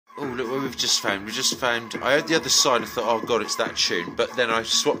look what we've just found. We just found, I heard the other side and thought, oh god, it's that tune. But then I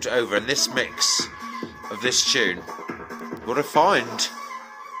swapped it over and this mix of this tune, what a find.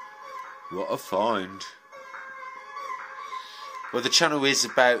 What a find. Well, the channel is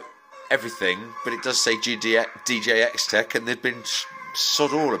about everything, but it does say DJ X-Tec, and they've been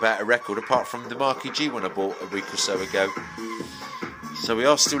sod all about a record apart from the Marquee G one I bought a week or so ago. So we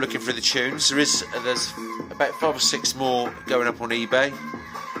are still looking for the tunes. There's about 5 or 6 more going up on eBay.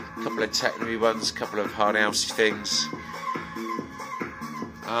 A couple of techno ones, a couple of hard housey things.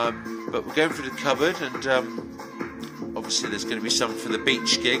 But we're going through the cupboard, and obviously there's going to be some for the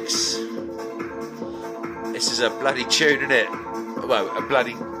beach gigs. This is a bloody tune, isn't it? Well, a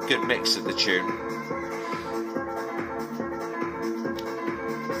bloody good mix of the tune.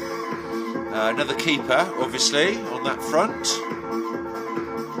 Another keeper, obviously, on that front.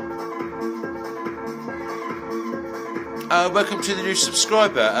 Welcome to the new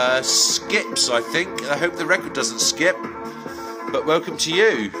subscriber, Skips, I think. I hope the record doesn't skip, but welcome to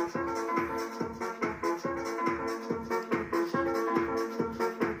you.